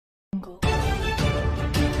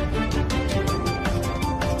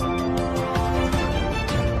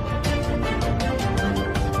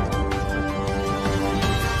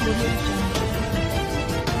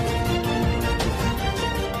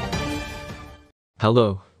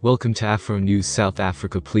Hello, welcome to Afro News South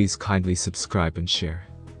Africa. Please kindly subscribe and share.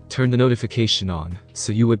 Turn the notification on,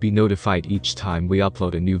 so you would be notified each time we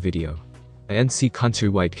upload a new video. The ANC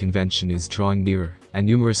countrywide convention is drawing nearer, and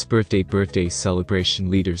numerous birthday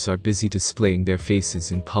celebration leaders are busy displaying their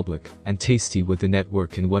faces in public, and tasty with the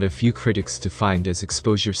network in what a few critics defined as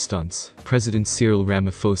exposure stunts. President Cyril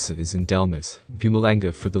Ramaphosa is in Delmas,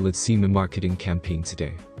 Mpumalanga for the Letsema marketing campaign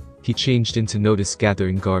today. He changed into notice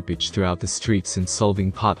gathering garbage throughout the streets and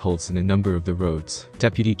solving potholes in a number of the roads.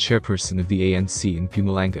 Deputy Chairperson of the ANC in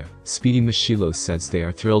Mpumalanga, Speedy Mashilo, says they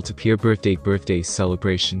are thrilled to peer birthday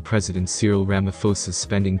celebration President Cyril Ramaphosa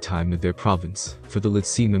spending time with their province for the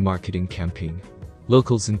Letsema marketing campaign.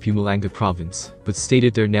 Locals in Mpumalanga province, but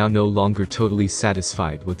stated they're now no longer totally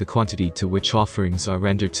satisfied with the quantity to which offerings are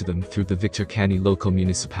rendered to them through the Victor Kani local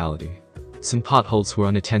municipality. Some potholes were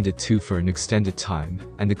unattended to for an extended time,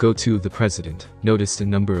 and the go-to of the president noticed a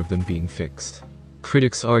number of them being fixed.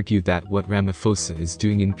 Critics argue that what Ramaphosa is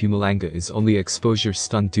doing in Mpumalanga is only exposure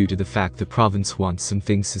stunt due to the fact the province wants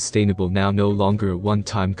something sustainable now, no longer a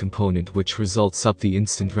one-time component which results up the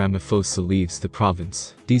instant Ramaphosa leaves the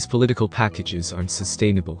province. These political packages aren't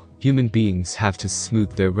sustainable. Human beings have to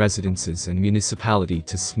smooth their residences and municipality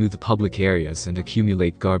to smooth the public areas and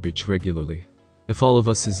accumulate garbage regularly. If all of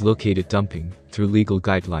us is located dumping, through legal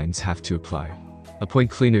guidelines have to apply. Appoint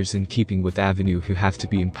cleaners in keeping with Avenue who have to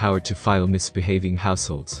be empowered to file misbehaving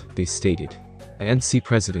households, they stated. ANC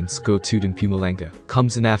president's go-to in Mpumalanga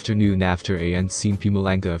comes an afternoon after ANC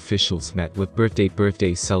Mpumalanga officials met with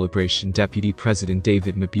birthday celebration Deputy President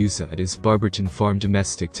David Mabuza at his Barberton farm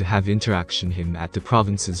domestic to have interaction him at the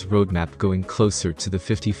province's roadmap going closer to the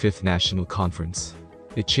 55th National Conference.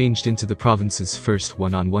 It changed into the province's first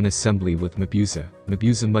one-on-one assembly with Mabuza.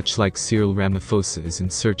 Mabuza, much like Cyril Ramaphosa, is in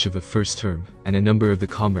search of a first term, and a number of the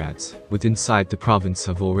comrades within inside the province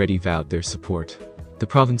have already vowed their support. The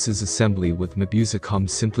province's assembly with Mabuza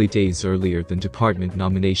comes simply days earlier than department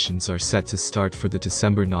nominations are set to start for the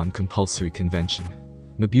December non-compulsory convention.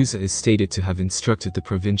 Mabuza is stated to have instructed the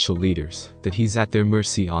provincial leaders that he's at their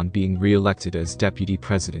mercy on being re-elected as deputy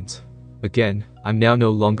president. Again, I'm now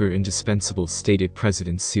no longer indispensable, stated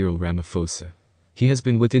President Cyril Ramaphosa. He has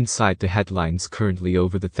been inside the headlines currently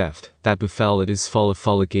over the theft that befell at his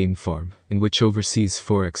Fala game farm, in which overseas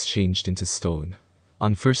forex changed into stolen.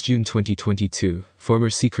 On 1 June 2022,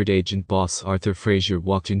 former secret agent boss Arthur Fraser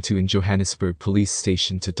walked into in Johannesburg police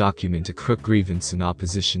station to document a crook grievance in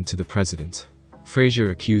opposition to the president. Fraser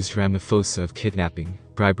accused Ramaphosa of kidnapping,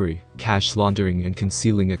 bribery, cash laundering and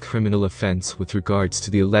concealing a criminal offense with regards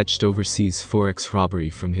to the alleged overseas forex robbery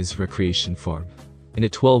from his recreation farm. In a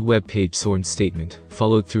 12-web-page sworn statement,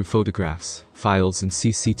 followed through photographs, files and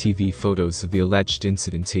CCTV photos of the alleged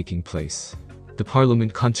incident taking place. The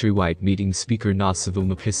Parliament countrywide meeting Speaker Nosivile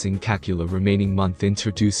Mpising Kakula remaining month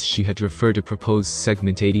introduced she had referred a proposed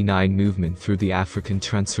Segment 89 movement through the African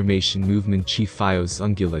Transformation Movement Chief Fios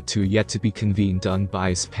Ungula to a yet-to-be-convened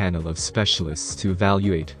unbiased panel of specialists to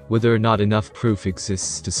evaluate whether or not enough proof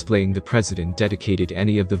exists displaying the president dedicated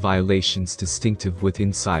any of the violations distinctive with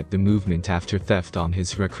inside the movement after theft on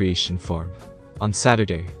his recreation farm. On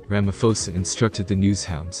Saturday, Ramaphosa instructed the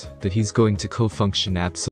newshounds that he's going to co-function absolutely